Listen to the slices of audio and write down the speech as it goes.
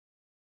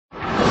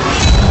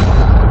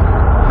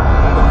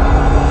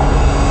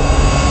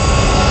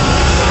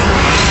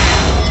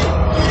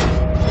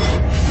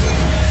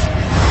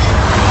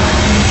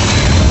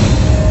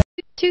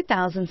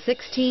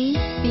2016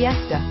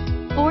 Fiesta.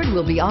 Ford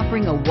will be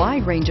offering a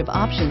wide range of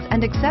options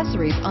and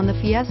accessories on the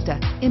Fiesta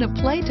in a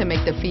play to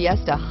make the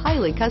Fiesta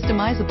highly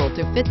customizable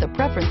to fit the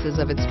preferences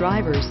of its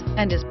drivers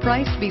and is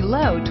priced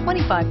below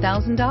 $25,000.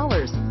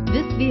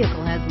 This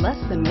vehicle has less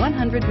than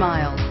 100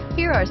 miles.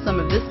 Here are some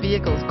of this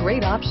vehicle's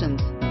great options: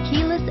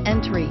 keyless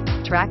entry,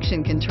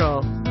 traction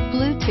control,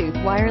 Bluetooth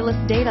wireless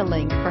data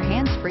link for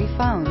hands-free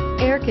phone,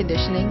 air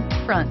conditioning,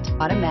 front,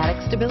 automatic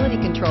stability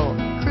control,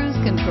 cruise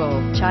control,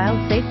 child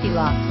safety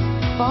locks,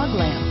 fog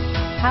lamps,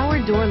 power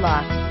door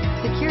locks,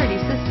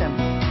 security system.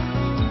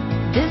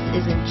 This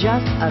isn't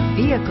just a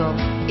vehicle,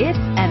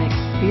 it's an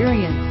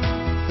experience.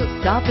 So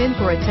stop in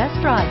for a test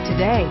drive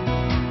today.